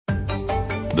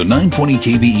The 920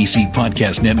 KVEC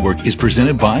Podcast Network is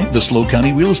presented by the SLO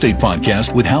County Real Estate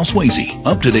Podcast with Hal Swayze.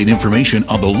 Up-to-date information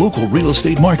on the local real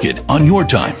estate market on your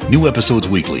time. New episodes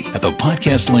weekly at the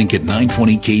podcast link at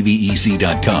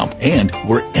 920kvec.com and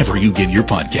wherever you get your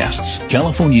podcasts.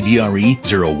 California DRE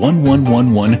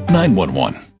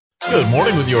 01111-911. Good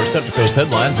morning with your Central Coast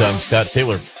headlines. I'm Scott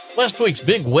Taylor. Last week's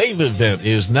big wave event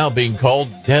is now being called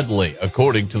deadly.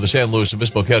 According to the San Luis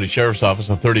Obispo County Sheriff's Office,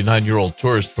 a 39-year-old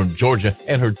tourist from Georgia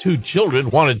and her two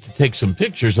children wanted to take some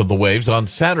pictures of the waves on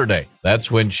Saturday.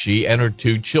 That's when she and her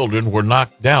two children were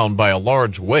knocked down by a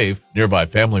large wave. Nearby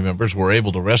family members were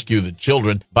able to rescue the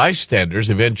children. Bystanders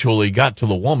eventually got to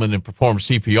the woman and performed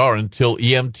CPR until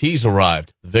EMTs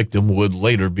arrived. The victim would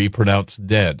later be pronounced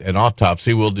dead. An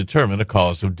autopsy will determine a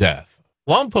cause of death.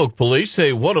 Lompoc police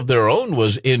say one of their own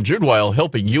was injured while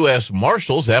helping U.S.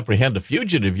 Marshals apprehend a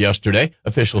fugitive yesterday.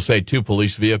 Officials say two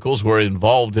police vehicles were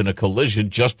involved in a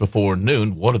collision just before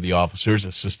noon. One of the officers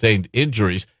sustained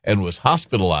injuries and was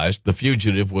hospitalized. The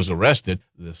fugitive was arrested.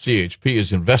 The CHP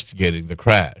is investigating the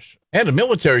crash. And a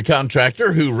military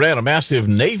contractor who ran a massive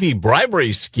Navy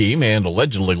bribery scheme and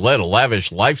allegedly led a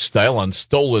lavish lifestyle on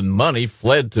stolen money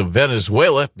fled to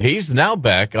Venezuela. He's now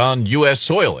back on U.S.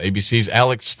 soil. ABC's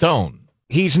Alex Stone.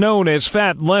 He's known as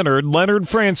Fat Leonard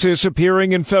Francis,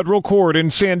 appearing in federal court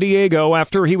in San Diego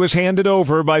after he was handed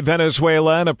over by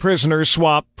Venezuela in a prisoner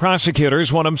swap.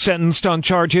 Prosecutors want him sentenced on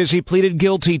charges he pleaded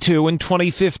guilty to in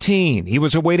 2015. He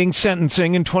was awaiting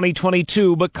sentencing in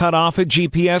 2022 but cut off a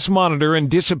GPS monitor and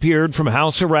disappeared from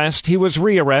house arrest. He was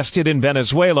rearrested in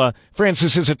Venezuela.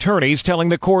 Francis's attorneys telling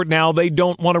the court now they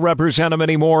don't want to represent him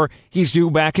anymore. He's due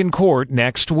back in court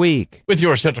next week. With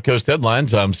your Central Coast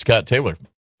headlines, I'm Scott Taylor.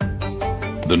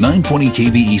 The 920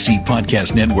 KVEC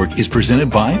Podcast Network is presented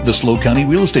by the SLO County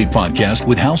Real Estate Podcast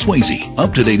with Hal Swayze.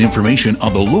 Up-to-date information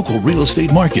on the local real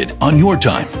estate market on your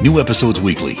time. New episodes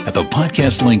weekly at the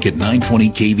podcast link at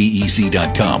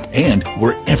 920kvec.com and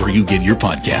wherever you get your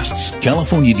podcasts.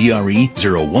 California DRE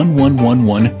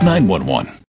 01111-911.